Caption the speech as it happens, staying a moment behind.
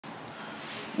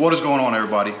What is going on,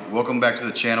 everybody? Welcome back to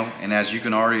the channel, and as you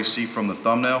can already see from the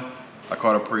thumbnail, I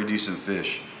caught a pretty decent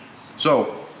fish.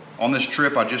 So on this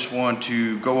trip, I just wanted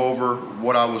to go over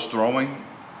what I was throwing,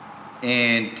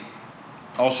 and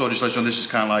also just let you know this is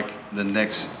kind of like the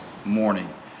next morning,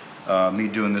 me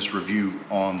doing this review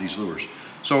on these lures.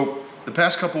 So the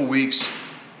past couple weeks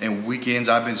and weekends,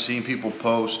 I've been seeing people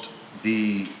post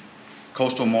the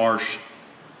Coastal Marsh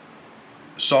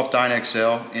Soft Dine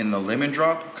XL in the lemon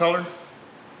drop color,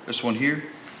 this one here,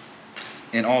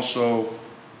 and also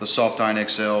the Soft Dine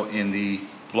XL in the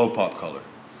blow pop color.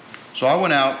 So I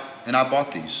went out and I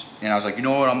bought these, and I was like, you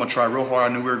know what, I'm gonna try real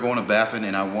hard. I knew we were going to Baffin,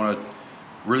 and I want to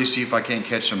really see if I can't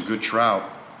catch some good trout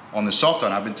on the Soft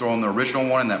Dine. I've been throwing the original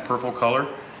one in that purple color,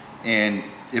 and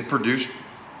it produced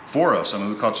for us. I mean,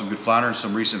 we caught some good flounder in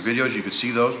some recent videos. You could see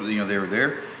those, you know, they were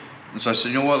there. And so I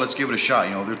said, you know what, let's give it a shot.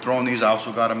 You know, they're throwing these. I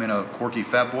also got them in a Corky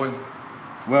Fat Boy.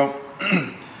 Well,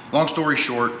 long story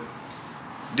short,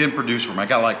 didn't produce for me. I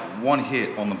got like one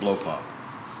hit on the blow pop.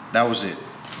 That was it.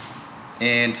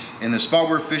 And in the spot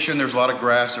we're fishing, there's a lot of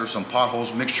grass. There's some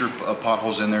potholes, mixture of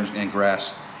potholes in there and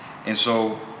grass. And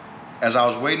so as I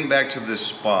was wading back to this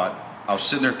spot, I was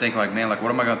sitting there thinking like, man, like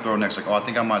what am I gonna throw next? Like, oh, I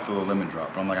think I might throw a lemon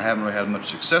drop. But I'm like, I haven't really had much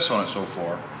success on it so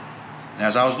far. And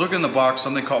as I was looking in the box,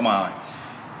 something caught my eye.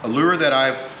 A lure that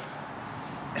I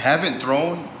haven't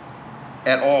thrown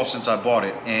at all since I bought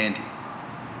it, and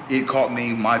it caught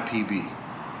me my PB.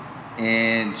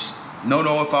 And no,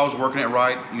 if I was working it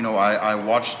right. You know, I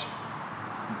watched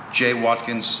Jay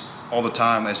Watkins all the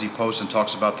time as he posts and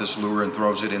talks about this lure and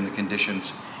throws it in the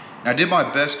conditions. And I did my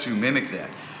best to mimic that.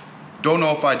 Don't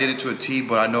know if I did it to a T,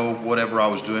 but I know whatever I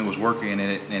was doing was working, and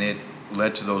it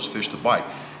led to those fish to bite.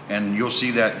 And you'll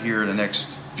see that here in the next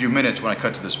few minutes when I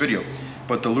cut to this video.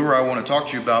 But the lure I want to talk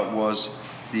to you about was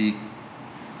the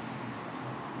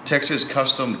Texas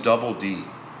Custom Double D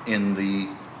in the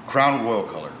Crown Royal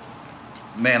color.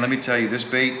 Man, let me tell you, this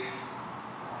bait,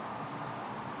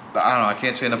 I don't know, I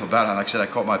can't say enough about it. Like I said, I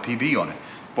caught my PB on it,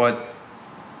 but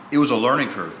it was a learning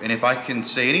curve. And if I can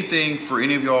say anything for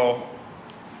any of y'all,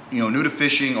 you know, new to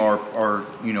fishing, or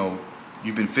you know,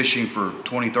 you've been fishing for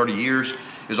 20, 30 years,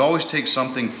 is always take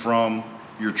something from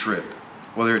your trip.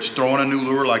 Whether it's throwing a new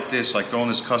lure like this, like throwing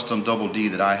this Custom Double D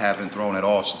that I haven't thrown at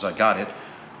all since I got it,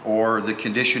 or the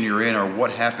condition you're in, or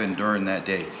what happened during that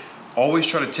day. Always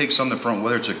try to take something from,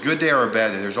 whether it's a good day or a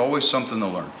bad day, there's always something to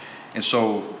learn. And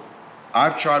so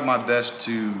I've tried my best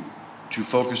to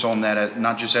focus on that,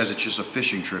 not just as it's just a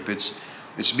fishing trip. It's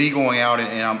me going out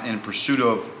and I'm in pursuit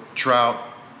of trout,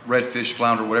 redfish,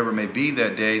 flounder, whatever it may be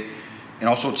that day, and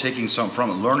also taking something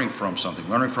from it, learning from something,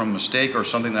 learning from a mistake or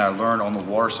something that I learned on the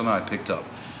water, something I picked up.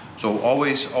 So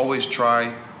always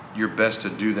try your best to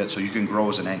do that so you can grow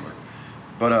as an angler.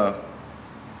 But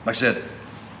like I said,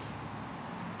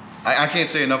 I can't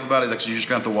say enough about it. Like, you're just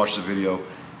gonna have to watch the video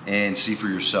and see for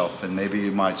yourself, and maybe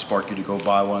it might spark you to go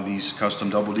buy one of these Custom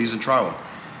Double Ds and try one,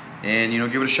 and you know,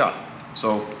 give it a shot.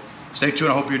 So stay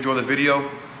tuned. I hope you enjoy the video.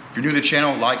 If you're new to the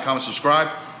channel, like, comment, subscribe.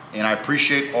 And I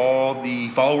appreciate all the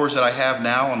followers that I have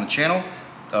now on the channel.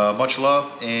 Much love,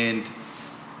 and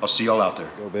I'll see y'all out there.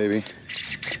 Go, baby.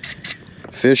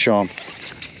 Fish on.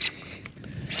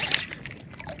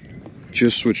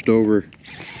 Just switched over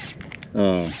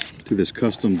to this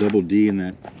Custom Double D in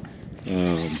that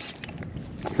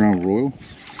Crown Royal.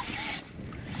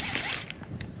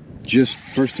 Just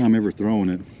first time ever throwing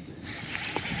it.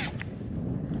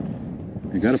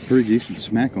 I got a pretty decent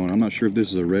smack on it. I'm not sure if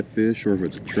this is a redfish or if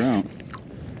it's a trout.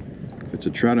 If it's a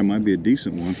trout, it might be a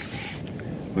decent one.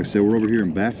 Like I said, we're over here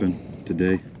in Baffin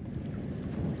today,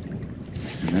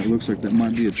 and that looks like that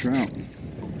might be a trout.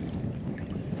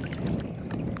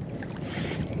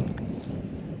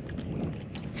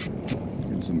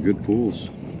 Getting some good pulls.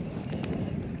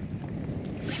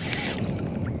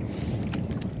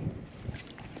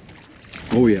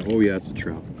 Oh yeah, it's a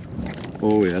trout.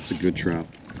 Oh yeah, that's a good trout.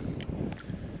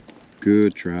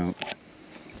 Good trout.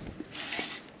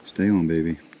 Stay on,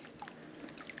 baby.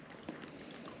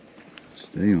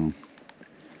 Stay on.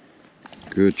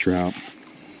 Good trout.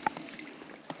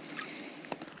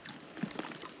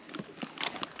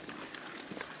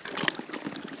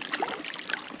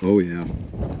 Oh yeah.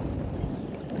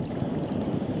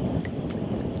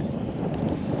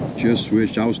 Just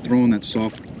switched. I was throwing that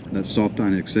soft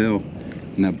Dine XL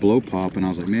and that blow pop, and I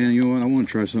was like, man, you know what? I want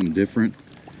to try something different.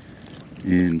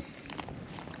 And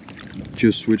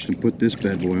just switched and put this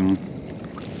bad boy on.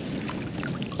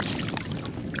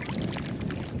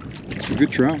 It's a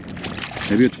good trout.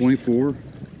 Maybe a 24,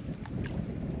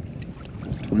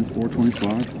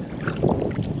 25.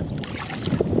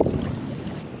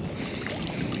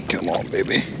 Come on,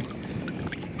 baby.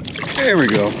 There we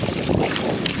go.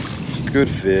 Good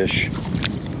fish.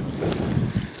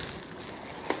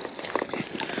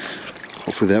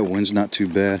 Hopefully that wind's not too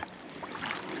bad.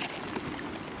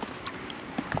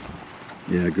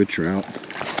 Yeah, good trout.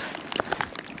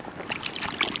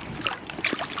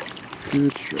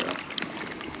 Good trout.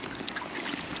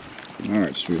 All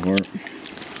right, sweetheart.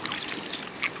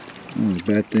 Oh, the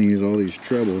bad thing is all these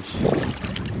trebles.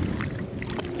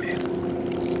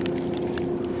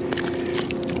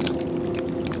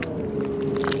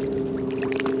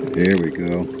 There we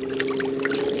go.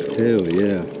 Hell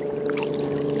yeah.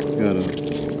 Got a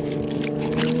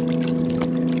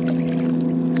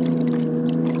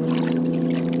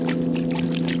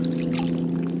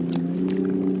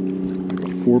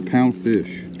 4-pound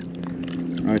fish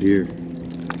right here.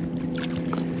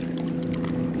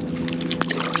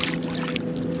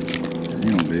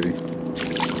 Hang on, baby.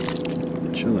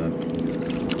 Chill out.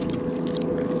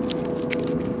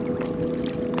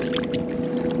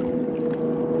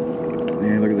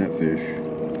 Man, look at that fish.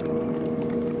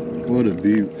 What a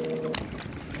beaut.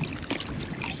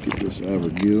 Let's get this out of her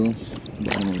gill.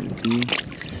 Bottom of her gill.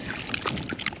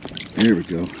 There we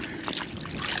go.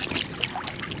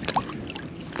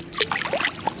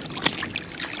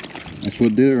 That's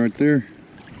what did it right there.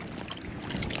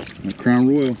 That Crown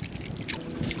Royal.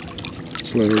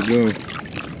 Let's let her go.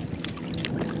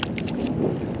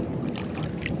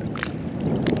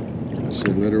 I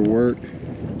said let her work.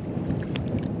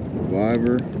 Revive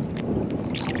her.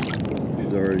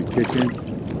 She's already kicking.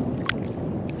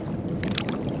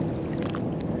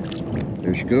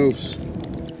 There she goes.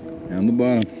 Down the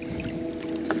bottom.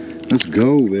 Let's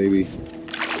go, baby.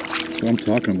 That's what I'm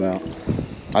talking about.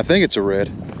 I think it's a red.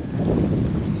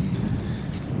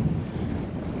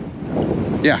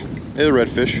 Yeah, it's a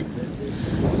redfish.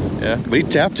 Yeah, but he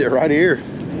tapped it right here.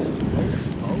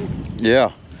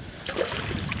 Yeah.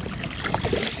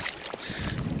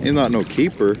 He's not no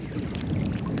keeper.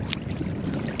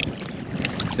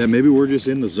 Yeah, maybe we're just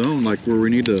in the zone, like where we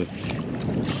need to.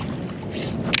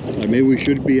 Like maybe we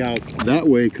should be out that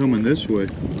way, coming this way.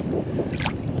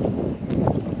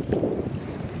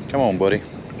 Come on, buddy.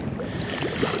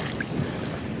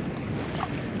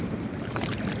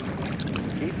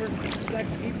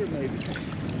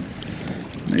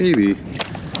 Maybe.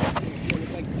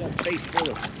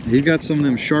 He got some of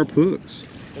them sharp hooks.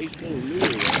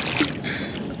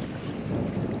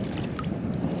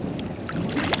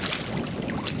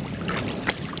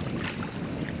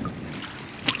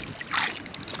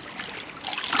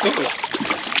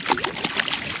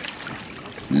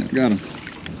 Yeah, got him.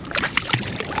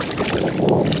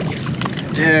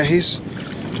 Yeah, he's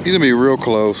gonna be real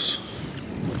close.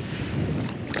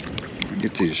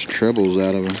 Get these trebles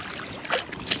out of him.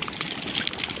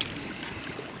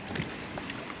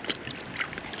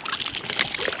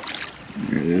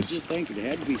 There it is. I was just thinking there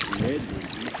had to be some reds in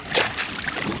here.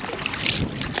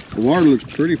 The water looks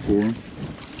pretty for him.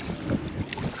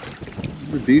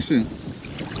 He's a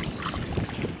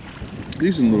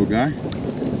decent little guy.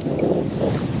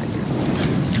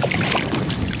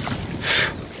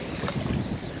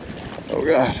 Oh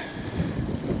God.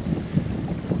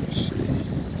 Let's see.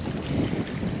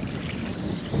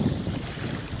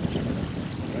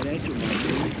 Right at you,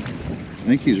 I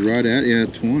think he's right at, yeah,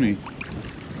 20.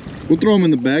 We'll throw him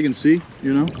in the bag and see,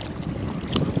 you know.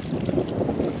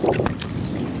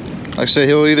 Like I say,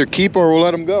 he'll either keep or we'll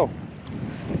let him go.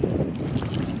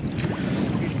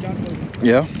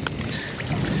 Yeah.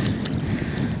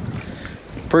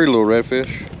 Pretty little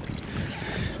redfish.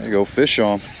 There you go, fish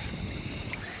on.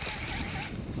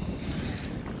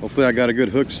 Hopefully I got a good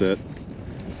hook set.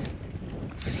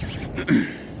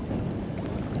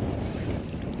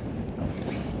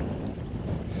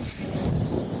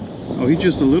 Oh, he's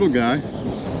just a little guy.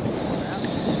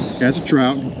 That's a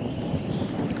trout.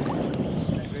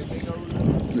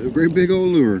 A great big old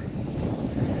lure.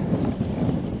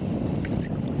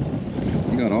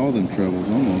 You got all them trebles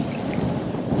almost.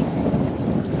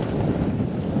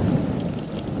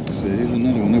 Let's see, here's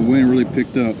another one. That wind really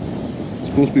picked up. It's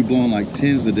supposed to be blowing like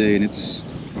 10s today, and it's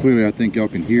clearly, I think y'all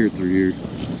can hear it through here.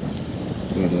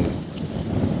 But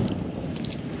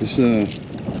this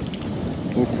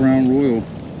old Crown Royal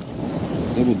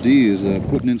Double D is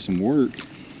putting in some work.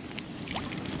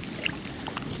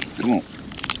 Come on,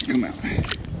 come out.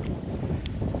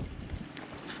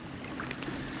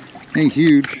 Ain't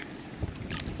huge.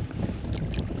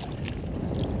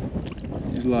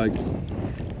 He's like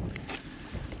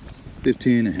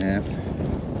 15 and a half.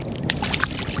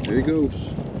 There he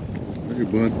goes. There,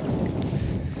 bud.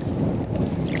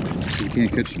 See, you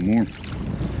can't catch some more.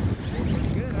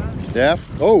 Yeah?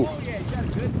 Oh,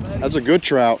 that's a good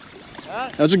trout.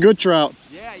 That's a good trout.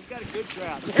 Yeah, you got a good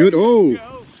trout. There Good. Oh.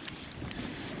 go.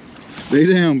 Stay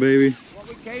down, baby. What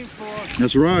we came for.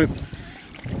 That's right.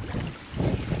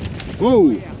 Whoa. Oh,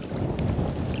 yeah.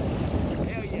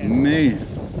 Hell yeah. Man.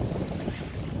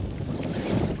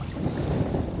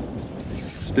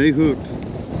 Stay hooked.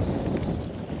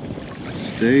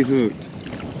 Stay hooked.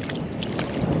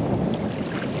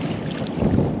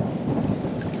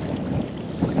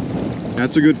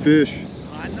 That's a good fish.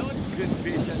 Oh, I know it's a good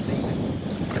fish. I seen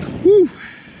it. Woo.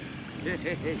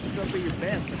 It's gonna be your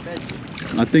best, I bet you.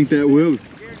 I think that will.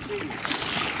 Guaranteed.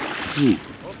 Ooh.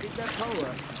 Oh, keep that pole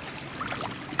up.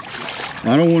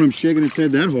 I don't want him shaking its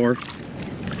head that hard.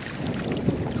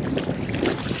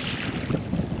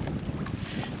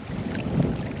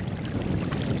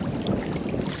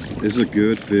 This is a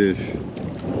good fish.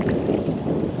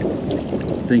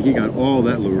 I think he got all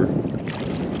that lure.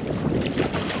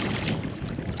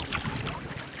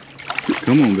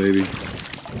 Come on, baby.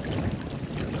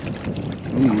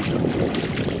 Come on.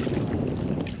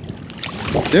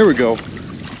 There we go.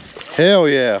 Hell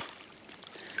yeah.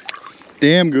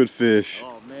 Damn good fish.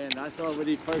 Oh man, I saw when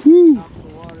he first Woo. top of the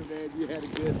water, man. You had a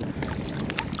good one.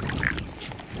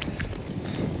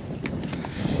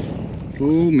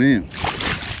 Oh man.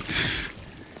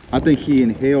 I think he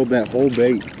inhaled that whole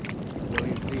bait. Don't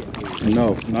even see it, dude.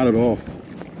 No, not at all.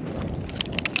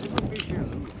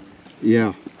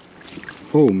 Yeah.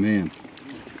 Oh man.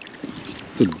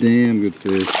 It's a damn good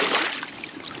fish.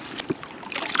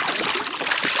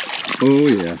 Oh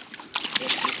yeah.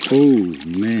 Oh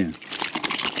man.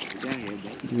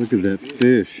 Look at that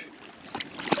fish.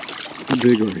 How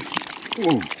big are he?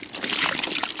 Whoa.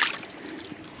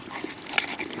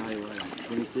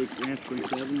 26 and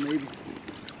 27 maybe?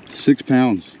 6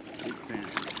 pounds. 6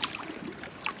 pounds.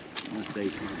 I'm gonna say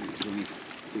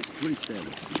 26,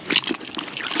 27.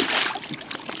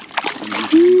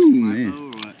 Ooh,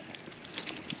 man.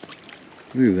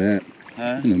 Look at that.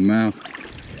 Huh? In the mouth.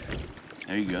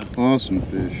 There you go. Awesome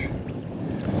fish.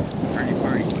 Pretty.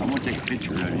 I'm gonna take a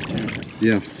picture of it too.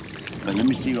 Yeah. But let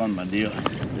me see on my deal.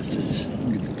 This is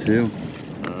Get the tail.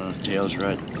 tail's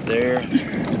right there.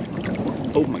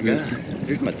 Oh my god.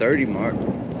 Here's my 30 mark.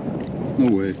 No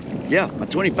way. Yeah, my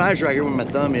 25's right here where my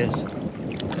thumb is.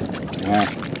 Wow.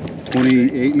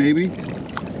 28 maybe?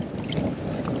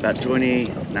 About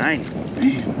 29.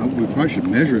 Man, we probably should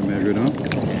measure it, huh?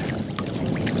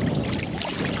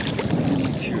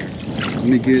 Sure. Let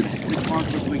me get... Which mark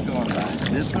was we going by?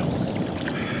 This one?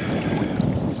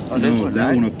 Oh, this no, one, that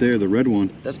right? one up there, the red one.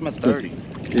 That's my 30.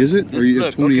 Is it? This, or you look,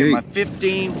 have 28? okay, my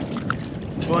 15,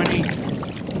 20,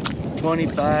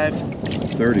 25,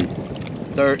 30.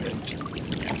 30.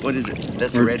 What is it?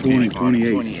 That's Or a red 20, fish mark.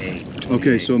 28. 28.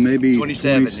 Okay, so maybe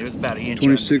 27. 20, It was about an inch.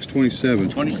 26, 27.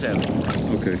 27.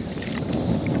 Okay.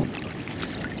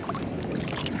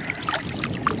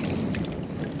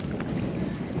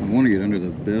 I want to get under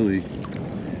the belly. A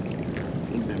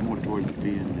little bit more toward the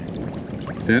fin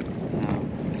there. Is that? No.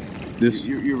 This?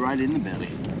 You're right in the belly.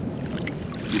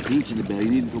 You're pinching the belly.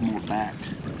 You need to go more back.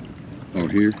 Oh,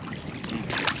 here?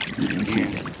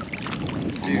 Again.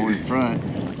 Or more in front.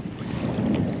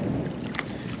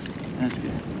 That's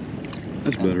good.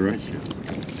 That's better, right? That shows.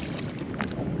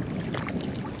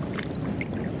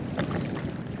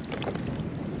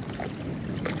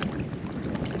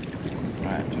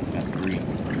 Alright, took about 3.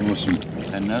 Awesome.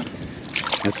 That enough?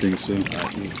 I think so.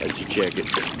 Alright, let you check it.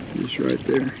 Just right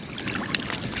there.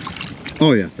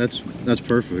 Oh yeah, that's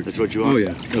perfect. That's what you want? Oh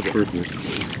yeah, that's perfect.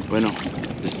 Well, no.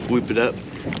 Just whip it up.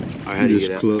 Alright, how do you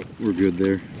get out? We're good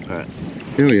there. Alright.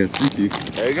 Hell yeah, thank you.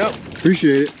 There you go.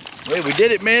 Appreciate it. Hey, we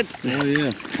did it, man. Oh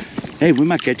yeah. Hey, we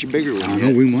might catch a bigger one. I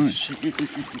know we might.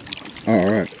 All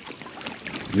right.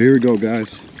 Here we go,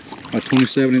 guys. A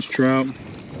 27-inch trout.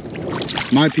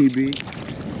 My PB.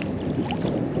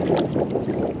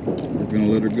 We're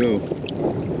gonna let her go.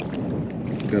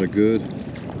 Got a good.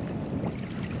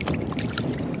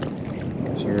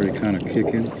 It's already kind of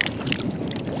kicking.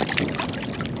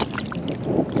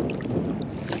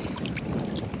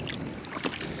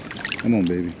 Come on,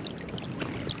 baby.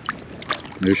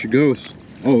 There she goes.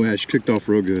 Oh, yeah, she kicked off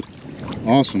real good.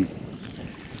 Awesome.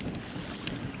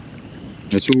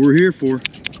 That's what we're here for.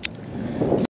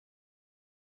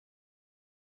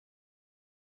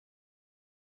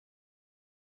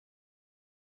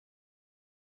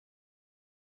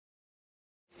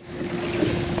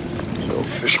 So,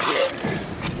 fish grab.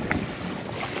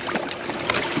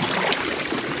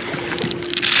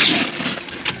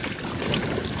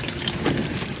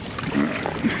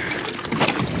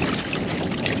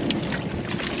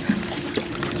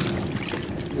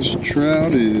 This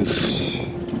trout is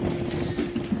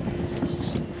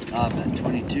about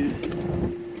 22.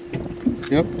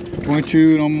 Yep,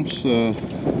 22 and almost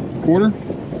quarter.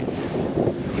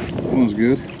 That one's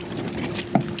good.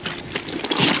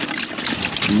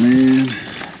 Man,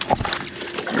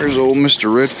 there's old Mr.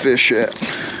 Redfish at.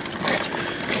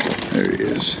 There he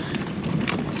is.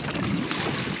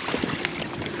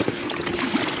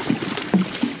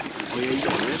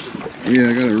 Yeah,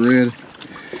 I got it red.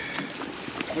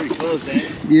 Pretty close, ain't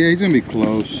it? Yeah, he's gonna be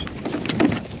close.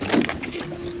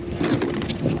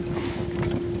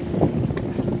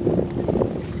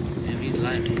 Damn, he's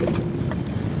live.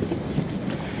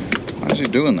 Why is he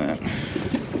doing that?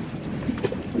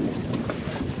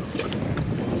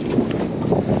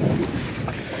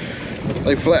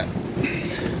 Lay flat.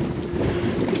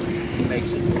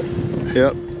 Makes it.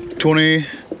 Yep, 20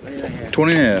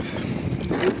 and a half.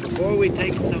 Before we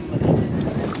take some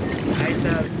ice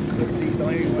out, put these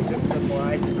on here, you want to put some more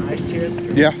ice in the ice chest?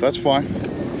 Or? Yeah, that's fine.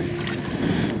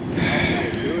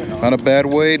 Not a bad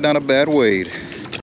wade, not a bad wade.